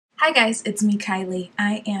Hi guys, it's me Kylie.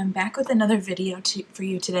 I am back with another video for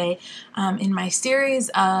you today in my series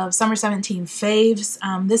of Summer 17 faves.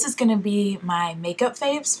 This is going to be my makeup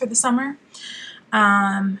faves for the summer.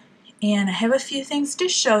 And I have a few things to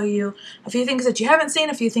show you, a few things that you haven't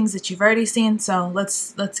seen, a few things that you've already seen, so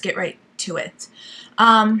let's get right to it.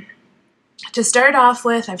 To start off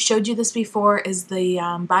with, I've showed you this before, is the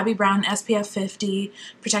Bobbi Brown SPF 50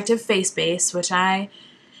 Protective Face Base, which I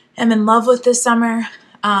am in love with this summer.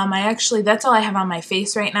 That's all I have on my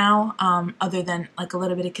face right now, other than like a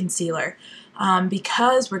little bit of concealer,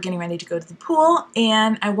 because we're getting ready to go to the pool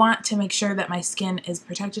and I want to make sure that my skin is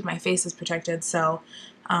protected, my face is protected. So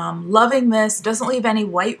loving this. It doesn't leave any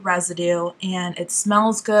white residue and it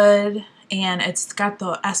smells good and it's got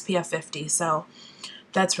the SPF 50, so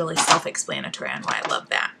that's really self-explanatory on why I love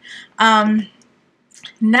that.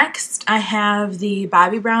 Next, I have the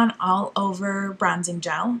Bobbi Brown All Over Bronzing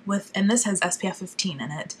Gel, and this has SPF 15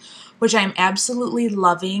 in it, which I'm absolutely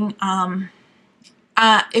loving.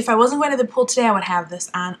 If I wasn't going to the pool today, I would have this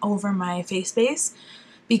on over my face base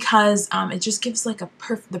because it just gives like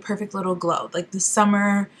the perfect little glow, like the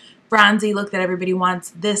summer bronzy look that everybody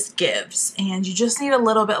wants. This gives, and you just need a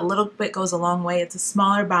little bit goes a long way. It's a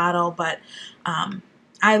smaller bottle, but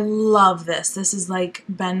I love this. This has like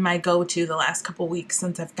been my go-to the last couple weeks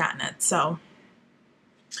since I've gotten it. So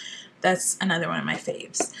that's another one of my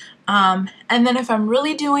faves. And then if I'm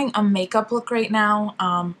really doing a makeup look right now,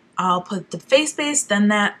 I'll put the face base, then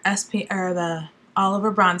that the All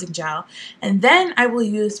Over Bronzing Gel, and then I will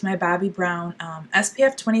use my Bobbi Brown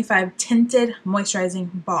SPF 25 Tinted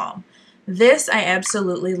Moisturizing Balm. This I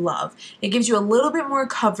absolutely love. It gives you a little bit more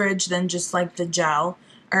coverage than just like the gel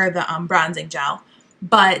or the bronzing gel.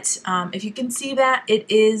 But if you can see that, it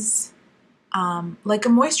is like a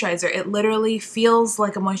moisturizer. It literally feels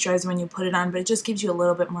like a moisturizer when you put it on, but it just gives you a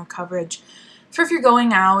little bit more coverage for if you're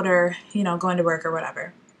going out or, you know, going to work or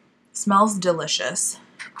whatever. Smells delicious.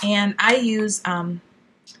 And I use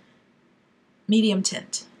medium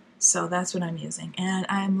tint, so that's what I'm using. And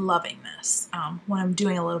I'm loving this when I'm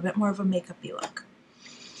doing a little bit more of a makeup-y look.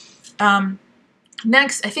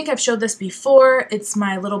 Next, I think I've showed this before. It's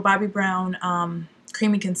my little Bobbi Brown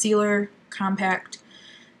Creamy Concealer Compact.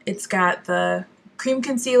 It's got the cream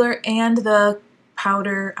concealer and the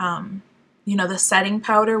powder, you know, the setting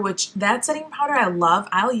powder, which that setting powder I love.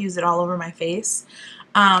 I'll use it all over my face.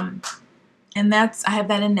 And I have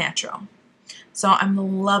that in natural. So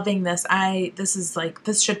I'm loving this.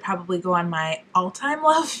 This should probably go on my all-time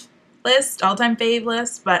love list, all-time fave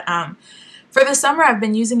list, but for the summer I've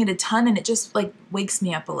been using it a ton and it just like wakes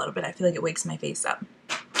me up a little bit. I feel like it wakes my face up.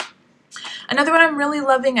 Another one I'm really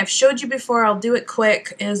loving, I've showed you before, I'll do it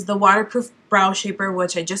quick, is the Waterproof Brow Shaper,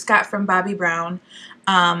 which I just got from Bobbi Brown.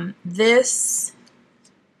 This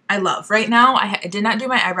I love. Right now, I did not do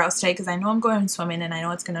my eyebrows today because I know I'm going swimming and I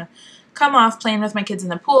know it's going to come off playing with my kids in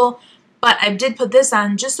the pool, but I did put this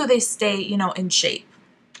on just so they stay, you know, in shape.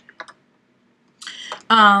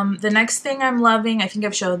 The next thing I'm loving, I think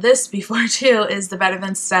I've showed this before too, is the Better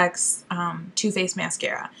Than Sex Too Faced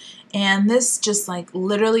Mascara. And this just like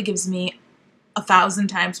literally gives me 1,000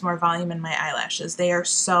 times more volume in my eyelashes. They are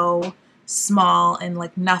so small and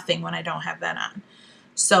like nothing when I don't have that on.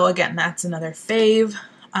 So again, that's another fave.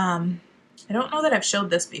 I don't know that I've showed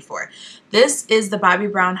this before. This is the Bobbi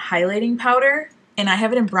Brown Highlighting Powder, and I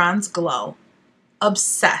have it in Bronze Glow.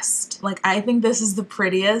 Obsessed. Like, I think this is the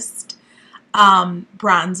prettiest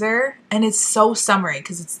bronzer, and it's so summery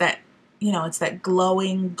because it's that, you know, it's that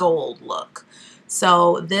glowing gold look.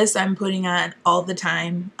 So this I'm putting on all the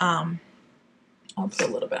time. I'll put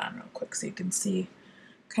a little bit on real quick so you can see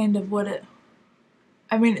kind of what it,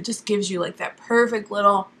 I mean, it just gives you like that perfect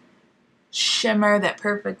little shimmer, that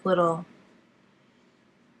perfect little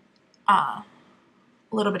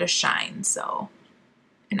bit of shine. So,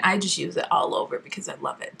 and I just use it all over because I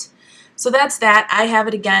love it. So that's that. I have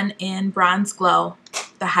it again in Bronze Glow,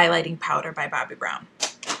 the highlighting powder by Bobbi Brown.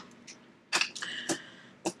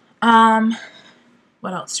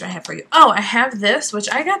 What else do I have for you? Oh, I have this,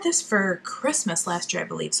 which I got this for Christmas last year, I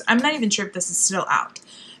believe. So I'm not even sure if this is still out.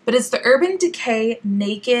 But it's the Urban Decay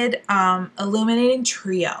Naked Illuminating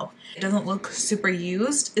Trio. It doesn't look super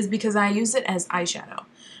used, is because I use it as eyeshadow.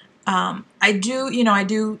 I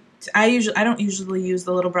don't usually use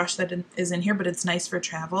the little brush that is in here, but it's nice for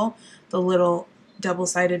travel, the little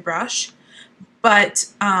double-sided brush. But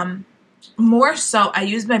more so, I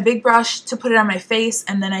use my big brush to put it on my face,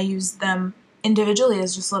 and then I use them individually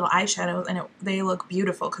as just little eyeshadows, and they look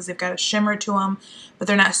beautiful because they've got a shimmer to them, but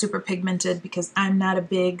they're not super pigmented because I'm not a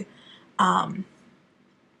big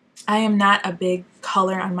I am not a big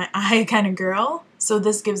color on my eye kind of girl. So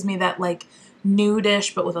this gives me that like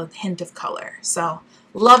nudish, but with a hint of color. So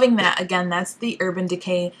loving that. Again, that's the Urban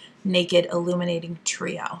Decay Naked Illuminating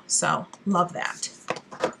Trio. So love that.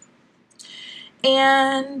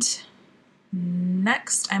 And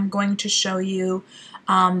next I'm going to show you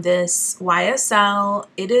this YSL.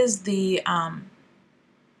 It is the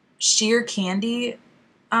Sheer Candy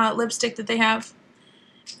lipstick that they have.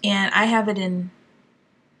 And I have it in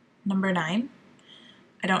number 9.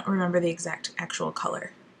 I don't remember the exact actual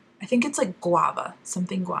color. I think it's like guava,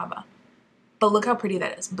 something guava. But look how pretty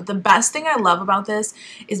that is. But the best thing I love about this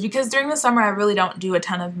is because during the summer I really don't do a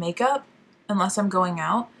ton of makeup unless I'm going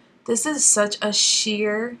out. This is such a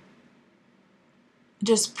sheer,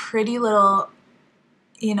 just pretty little,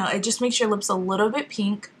 you know, it just makes your lips a little bit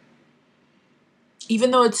pink.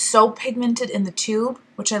 Even though it's so pigmented in the tube,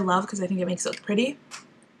 which I love because I think it makes it look pretty.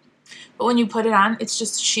 But when you put it on, it's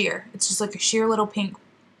just sheer. It's just like a sheer little pink.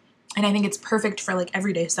 And I think it's perfect for like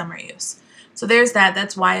everyday summer use. So there's that.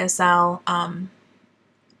 That's YSL,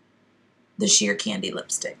 the Sheer Candy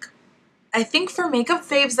lipstick. I think for makeup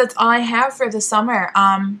faves, that's all I have for the summer.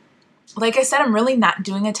 Like I said, I'm really not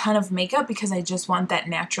doing a ton of makeup because I just want that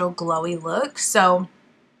natural glowy look. So,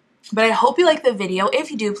 but I hope you like the video.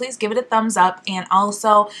 If you do, please give it a thumbs up and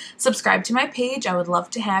also subscribe to my page. I would love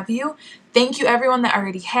to have you. Thank you everyone that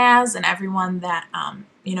already has and everyone that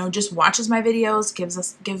you know, just watches my videos,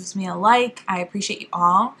 gives me a like. I appreciate you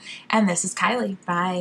all. And this is Kylie. Bye.